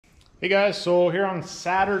Hey guys, so here on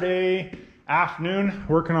Saturday afternoon,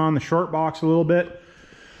 working on the short box a little bit.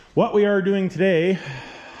 What we are doing today,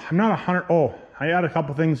 I'm not 100, I got a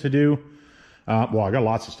couple things to do. Well, I got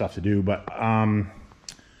lots of stuff to do, but I'm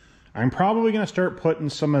probably gonna start putting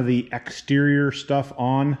some of the exterior stuff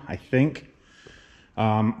on, I think.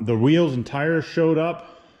 The wheels and tires showed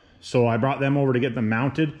up, so I brought them over to get them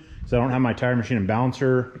mounted, because I don't have my tire machine and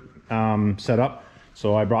balancer set up.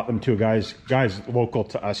 So I brought them to a guys local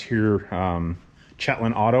to us here,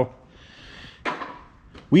 Chetland Auto.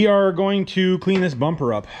 We are going to clean this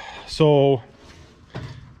bumper up. So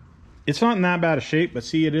it's not in that bad a shape, but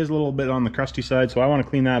see, it is a little bit on the crusty side, so I want to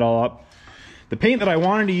clean that all up. The paint that I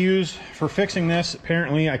wanted to use for fixing this,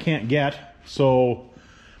 apparently I can't get, so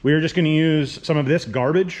we are just going to use some of this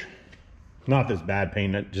garbage. Not this bad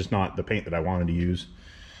paint, just not the paint that I wanted to use.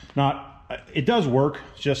 It does work,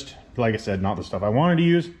 just like I said, not the stuff I wanted to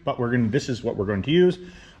use, but this is what we're going to use.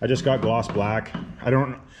 I just got gloss black.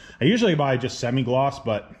 I usually buy just semi-gloss,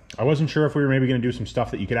 but I wasn't sure if we were maybe going to do some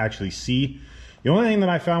stuff that you could actually see. The only thing that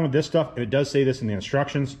I found with this stuff, and it does say this in the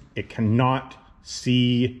instructions, it cannot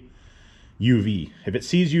see UV. If it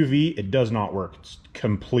sees UV, it does not work. It's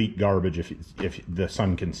complete garbage if the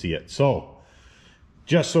sun can see it. So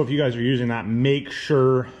just so if you guys are using that, make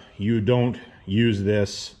sure you don't use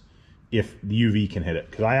this if the UV can hit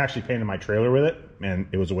it, because I actually painted my trailer with it and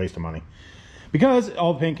it was a waste of money because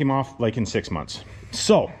all the paint came off like in 6 months.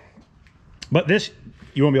 So, but this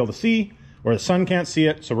you won't be able to see, or the sun can't see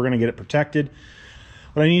it, so we're going to get it protected.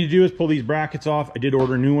 What I need to do is pull these brackets off. I did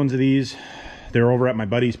order new ones of these. They're over at my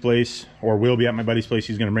buddy's place, or will be at my buddy's place.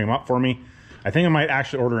 He's going to bring them up for me. I think I might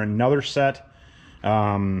actually order another set, but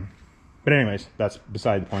anyways, that's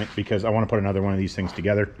beside the point, because I want to put another one of these things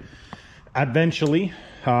together eventually.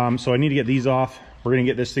 So I need to get these off. We're gonna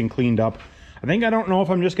get this thing cleaned up. I don't know if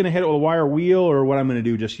I'm just gonna hit it with a wire wheel or what I'm gonna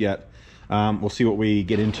do just yet. We'll see what we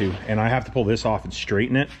get into, and I have to pull this off and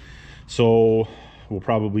straighten it, so we'll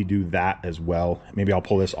probably do that as well. Maybe I'll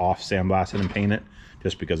pull this off, sandblast it, and paint it,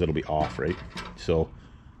 just because it'll be off, right? So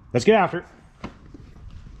let's get after it.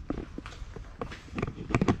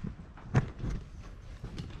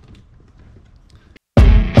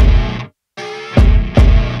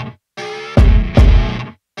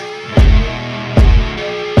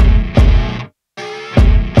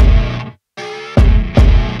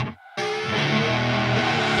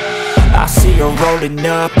 Rolling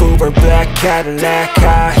up, Uber black Cadillac,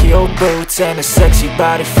 high heel boots and a sexy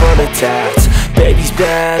body full of tats. Baby's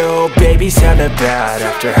bad, oh baby's hella bad.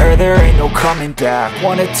 After her there ain't no coming back.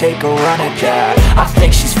 Wanna take a run at that. I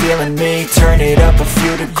think she's feeling me, turn it up a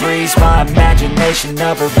few degrees. My imagination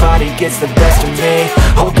of her body gets the best of me.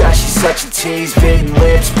 Oh gosh, she's such a tease, bitten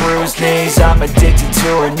lips, bruised knees. I'm addicted to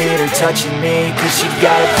her, need her touching me, cause she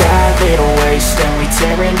got a bad little waist, and we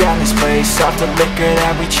tearing down this place off the liquor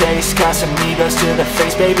that we chase. Casamigos to the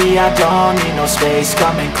face, baby, I don't need no space.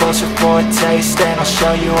 Coming closer for a taste, and I'll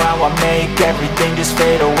show you how I make everything just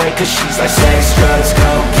fade away. Cause she's like sex, drugs,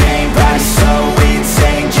 cocaine, body so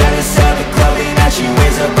insane. Jealous of the clothing that she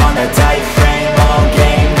wears up on that tight frame. All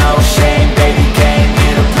game, no shame, baby came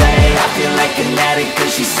here to play. I feel like an addict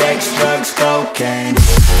cause she's sex, drugs, cocaine.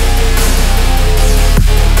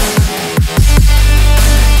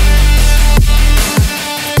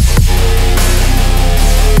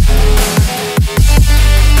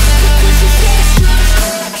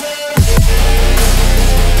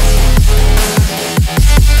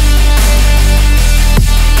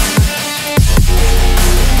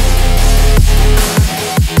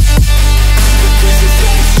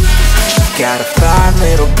 Got a fine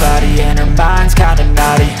little body and her mind's kinda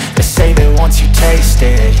naughty. They say that once you taste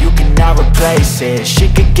it, you cannot replace it. She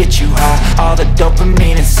could get you high, all the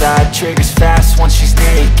dopamine inside triggers fast once she's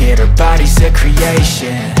naked. Her body's a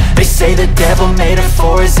creation. They say the devil made her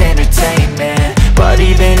for his entertainment, but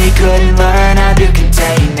even he couldn't learn how to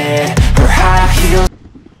contain it. Her high heels.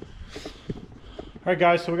 Alright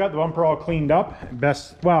guys, so we got the bumper all cleaned up.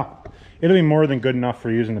 Well, it'll be more than good enough for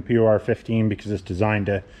using the POR 15 because it's designed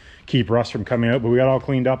to keep rust from coming out, but we got all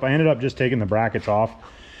cleaned up. I ended up just taking the brackets off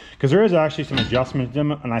because there is actually some adjustments to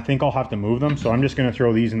them, and I think I'll have to move them, so I'm just going to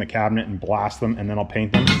throw these in the cabinet and blast them, and then I'll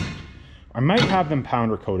paint them. I might have them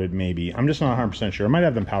powder coated, maybe. I'm just not 100% sure. I might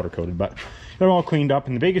have them powder coated, but they're all cleaned up.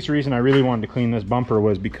 And the biggest reason I really wanted to clean this bumper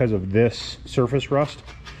was because of this surface rust.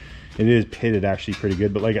 It is pitted actually pretty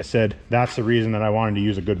good, but like I said, that's the reason that I wanted to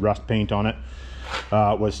use a good rust paint on it,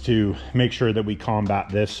 was to make sure that we combat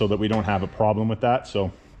this so that we don't have a problem with that.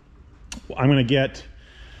 So I'm going to get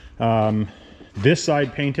this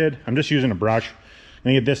side painted. I'm just using a brush. I'm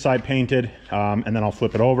going to get this side painted, and then I'll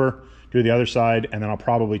flip it over, do the other side, and then I'll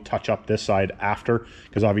probably touch up this side after,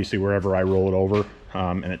 because obviously wherever I roll it over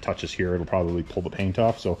and it touches here, it'll probably pull the paint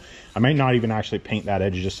off. So I might not even actually paint that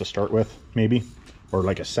edge just to start with, maybe, or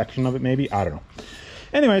like a section of it maybe, I don't know.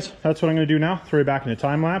 Anyways, that's what I'm going to do now. Throw it back into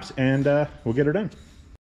time lapse, and we'll get her done.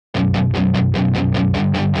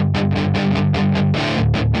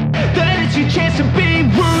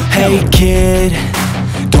 Hey kid,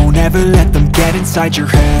 don't ever let them get inside your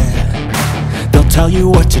head. They'll tell you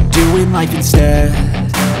what to do in life instead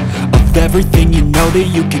of everything you know that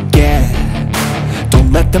you could get.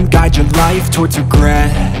 Don't let them guide your life towards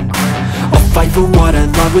regret. I'll fight for what I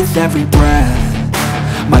love with every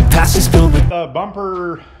breath. My past is filled with the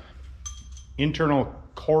bumper internal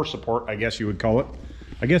core support, I guess you would call it.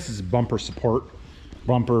 I guess it's bumper support.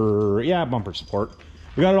 Bumper support.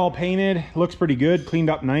 We got it all painted, looks pretty good, cleaned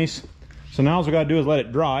up nice. So now all we gotta do is let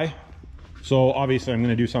it dry. So obviously I'm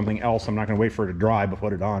gonna do something else. I'm not gonna wait for it to dry but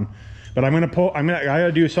put it on. But I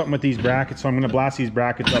gotta do something with these brackets. So I'm gonna blast these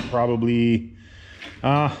brackets up probably,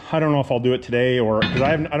 I don't know if I'll do it today, or because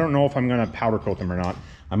I don't know if I'm gonna powder coat them or not.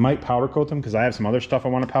 I might powder coat them because I have some other stuff I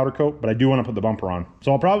want to powder coat, but I do want to put the bumper on.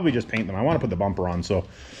 So I'll probably just paint them. I want to put the bumper on. So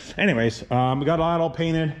anyways, we got that all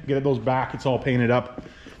painted, get those brackets all painted up.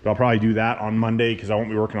 But I'll probably do that on Monday because I won't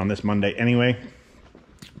be working on this Monday anyway.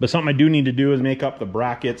 But something I do need to do is make up the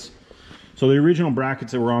brackets. So the original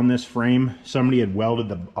brackets that were on this frame, somebody had welded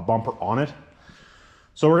a bumper on it.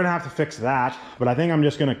 So we're gonna have to fix that. But I think I'm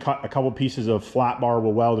just gonna cut a couple pieces of flat bar,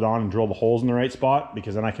 we'll weld it on and drill the holes in the right spot,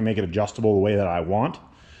 because then I can make it adjustable the way that I want.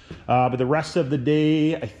 But the rest of the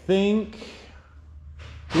day, I think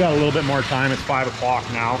we got a little bit more time. It's 5 o'clock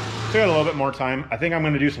now. So we got a little bit more time. I think I'm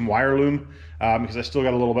gonna do some wire loom because I still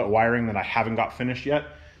got a little bit of wiring that I haven't got finished yet,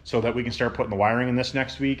 so that we can start putting the wiring in this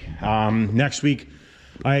next week. Next week,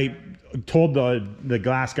 I told the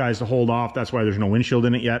glass guys to hold off. That's why there's no windshield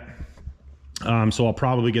in it yet. So I'll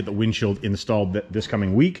probably get the windshield installed this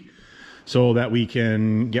coming week so that we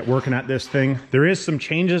can get working at this thing. There is some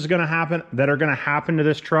changes that are gonna happen to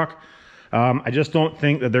this truck. I just don't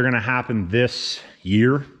think that they're gonna happen this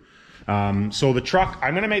year. So the truck,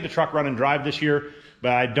 I'm gonna make the truck run and drive this year,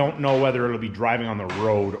 but I don't know whether it'll be driving on the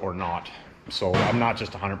road or not. So I'm not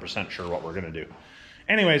just 100% sure what we're gonna do.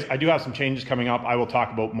 Anyways, I do have some changes coming up. I will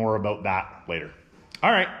talk more about that later.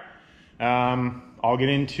 All right, I'll get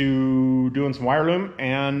into doing some wire loom,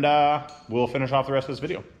 and we'll finish off the rest of this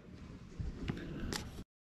video.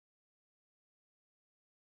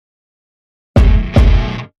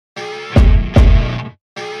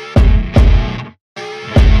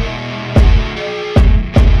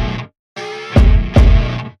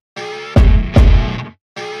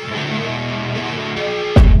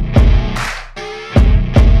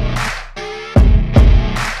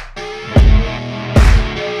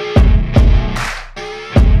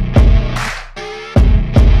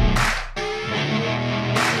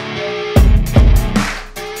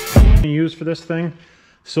 Use for this thing.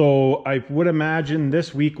 So I would imagine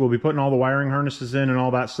this week we'll be putting all the wiring harnesses in and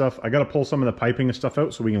all that stuff. I got to pull some of the piping and stuff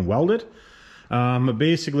out so we can weld it. But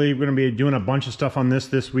basically we're going to be doing a bunch of stuff on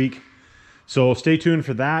this week. So stay tuned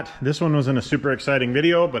for that. This one wasn't a super exciting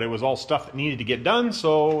video, but it was all stuff that needed to get done.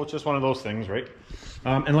 So it's just one of those things, right?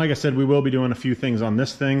 And like I said, we will be doing a few things on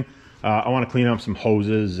this thing. I want to clean up some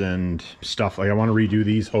hoses and stuff. Like I want to redo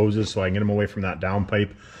these hoses so I can get them away from that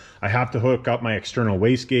downpipe. I have to hook up my external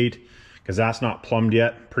wastegate because that's not plumbed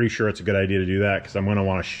yet. Pretty sure it's a good idea to do that because I'm gonna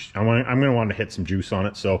want to hit some juice on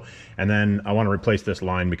it. So, and then I want to replace this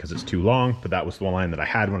line because it's too long, but that was the line that I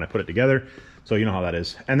had when I put it together. So you know how that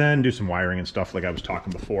is. And then do some wiring and stuff like I was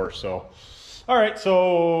talking before. So, all right.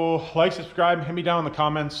 So like, subscribe, hit me down in the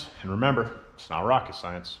comments, and remember, it's not rocket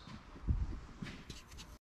science.